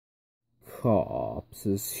cops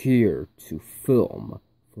is here to film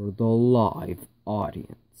for the live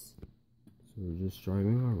audience. So we're just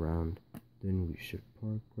driving around, then we should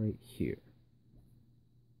park right here.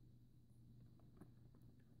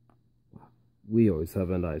 We always have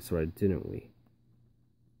a nice ride, didn't we?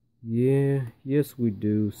 Yeah, yes we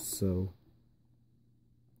do, so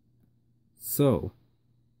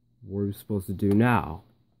what are we supposed to do now?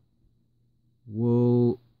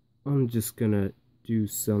 Well, I'm just gonna do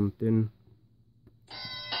something.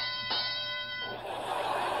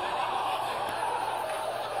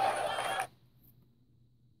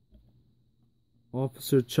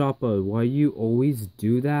 Officer Chapa, why you always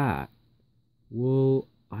do that? Well,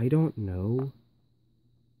 I don't know.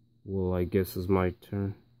 Well, I guess it's my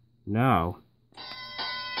turn. Now.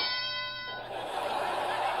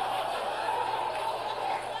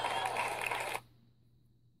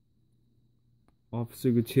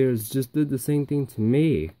 Officer Gutierrez just did the same thing to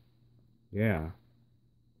me. Yeah.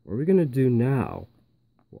 What are we gonna do now?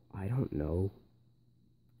 Well, I don't know.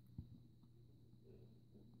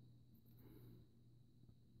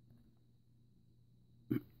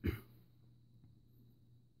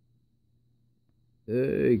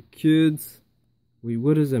 Hey, kids. Wait,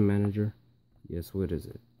 what is it, manager? Yes, what is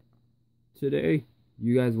it? Today,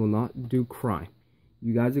 you guys will not do crime.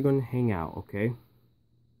 You guys are going to hang out, okay?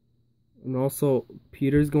 And also,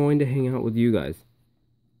 Peter's going to hang out with you guys.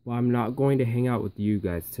 But I'm not going to hang out with you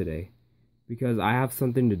guys today. Because I have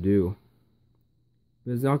something to do.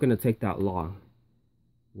 But it's not going to take that long.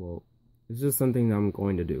 Well, it's just something that I'm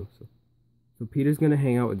going to do. So Peter's going to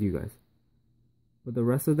hang out with you guys. But the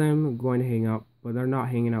rest of them are going to hang out, but they're not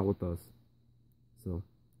hanging out with us. So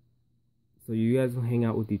you guys will hang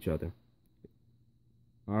out with each other.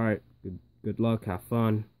 Alright, good luck, have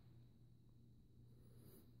fun.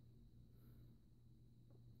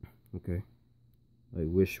 Okay. I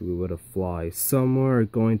wish we would have fly somewhere,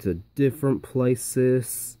 going to different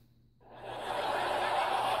places.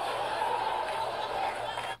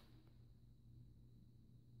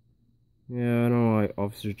 Yeah, I don't know why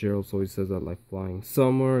Officer Gerald always says that, like flying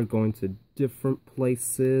somewhere, going to different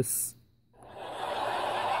places.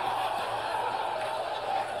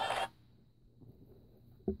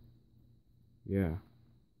 Yeah.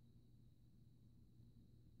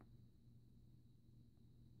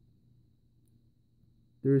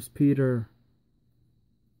 There's Peter.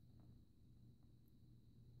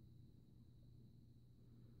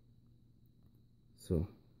 So,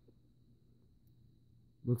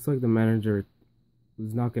 looks like the manager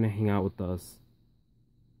is not gonna hang out with us.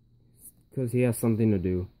 Because he has something to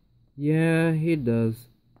do. Yeah, he does.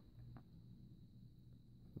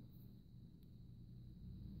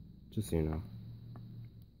 Just so you know.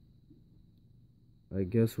 I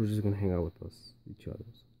guess we're just gonna hang out with each other.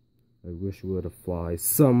 I wish we would have fly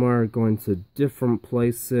somewhere, going to different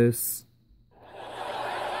places.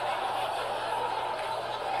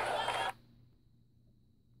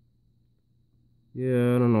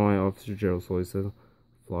 Yeah, I don't know why Officer Gerald always says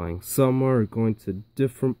flying somewhere, going to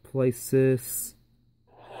different places.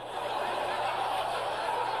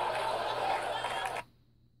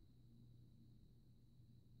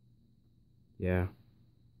 Yeah.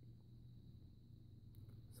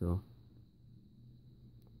 So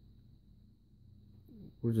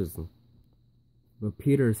we're just, but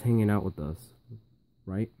Peter's hanging out with us,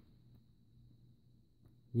 right?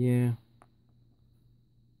 Yeah.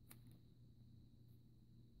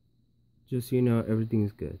 Just so you know,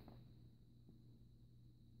 everything's good.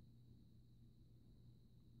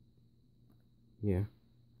 Yeah.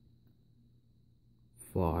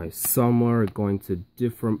 Fly somewhere, going to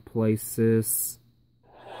different places.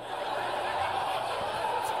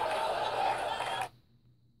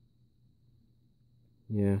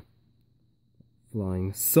 Yeah.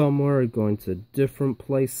 Flying somewhere, going to different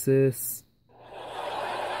places.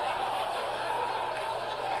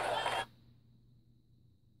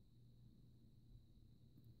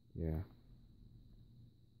 Yeah.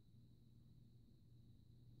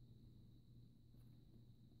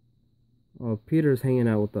 Oh, Peter's hanging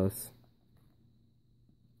out with us.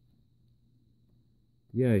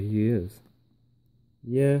 Yeah, he is.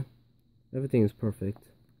 Yeah, everything is perfect.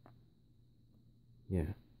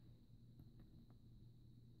 Yeah.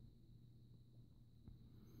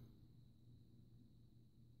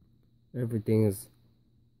 Everything is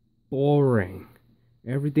boring.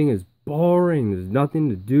 Everything is boring. There's nothing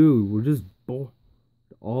to do. We're just bored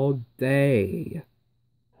all day.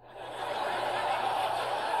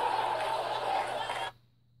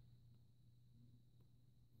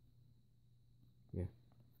 Yeah.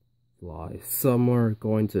 Fly somewhere,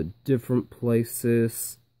 going to different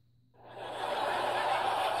places.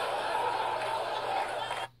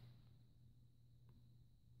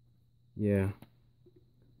 Yeah.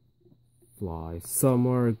 Fly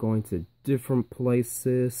somewhere, going to different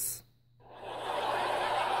places.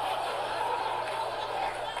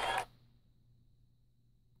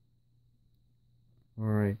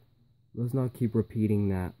 Alright, let's not keep repeating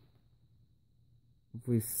that. If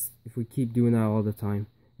we keep doing that all the time,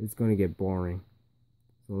 it's gonna get boring.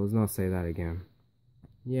 So let's not say that again.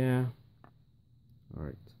 Yeah.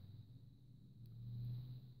 Alright.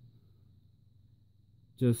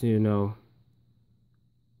 Just so you know,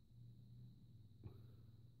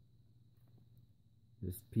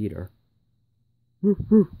 this is Peter.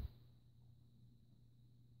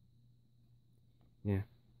 Yeah,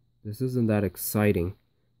 this isn't that exciting.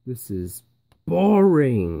 This is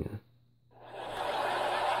boring.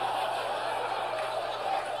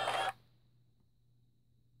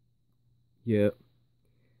 Yeah,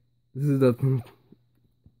 this is the...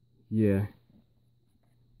 Yeah,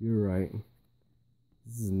 you're right.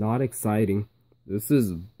 This is not exciting. This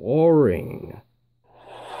is boring.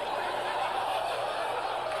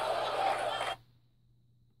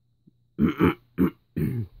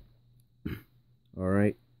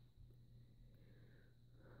 Alright.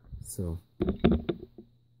 So.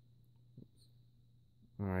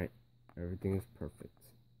 Alright. Everything is perfect.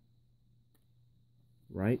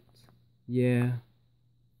 Right? Yeah.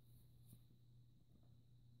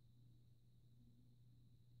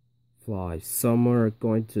 Fly somewhere,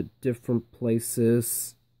 going to different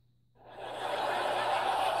places.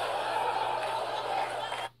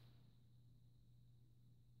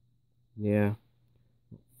 Yeah.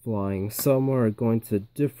 Flying somewhere, going to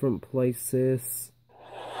different places.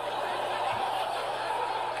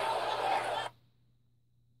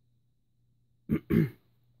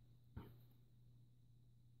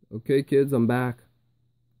 Okay, kids, I'm back.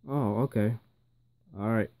 Oh, okay.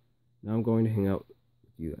 Alright. Now I'm going to hang out with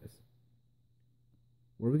you guys.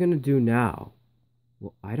 What are we gonna do now?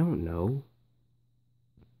 Well, I don't know.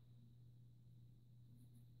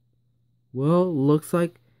 Well, looks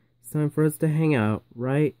like it's time for us to hang out,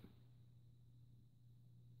 right?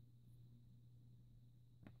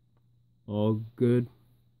 All good.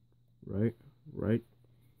 Right? Right?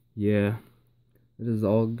 Yeah. It is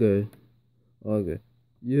all good. All good.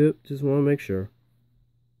 Yep, just want to make sure.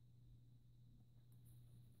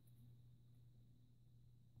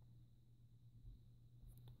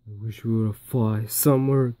 I wish we would fly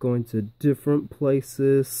somewhere, going to different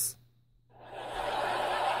places.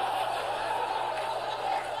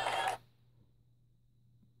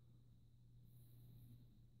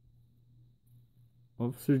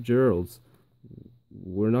 Officer Gerald's,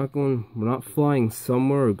 we're not flying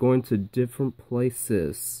somewhere or going to different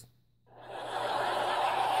places.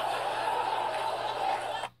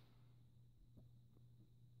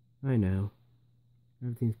 I know.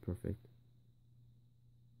 Everything's perfect.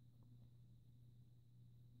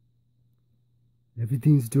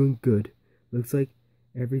 Everything's doing good. Looks like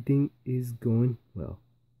everything is going well.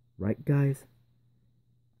 Right, guys?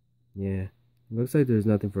 Yeah. Looks like there's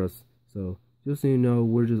nothing for us. So, just so you know,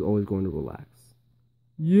 we're just always going to relax.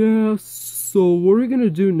 Yeah, so what are we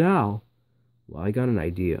gonna do now? Well, I got an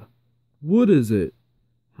idea. What is it?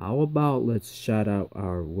 How about let's shout out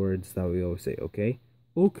our words that we always say, okay?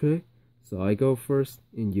 Okay. So I go first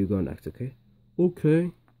and you go next, okay?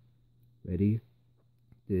 Okay. Ready?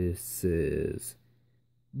 This is...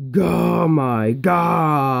 Oh my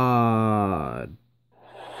God!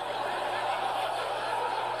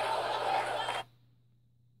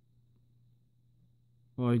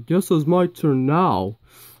 I guess it's my turn now.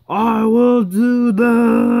 I will do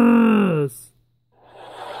this!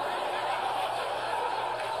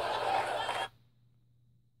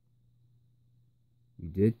 You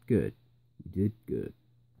did good. You did good.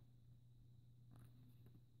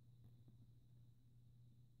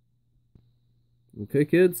 Okay,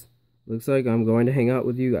 kids? Looks like I'm going to hang out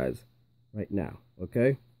with you guys right now,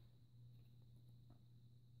 okay?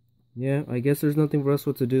 Yeah, I guess there's nothing for us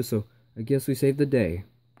what to do, so I guess we saved the day.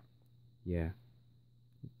 Yeah.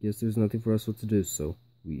 Guess there's nothing for us what to do, so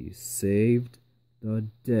we saved the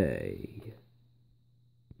day.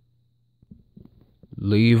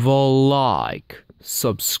 Leave a like,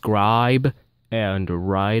 subscribe, and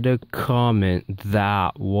write a comment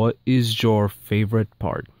that what is your favorite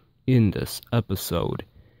part in this episode.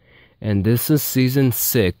 And this is season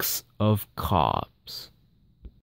 6 of Cobb.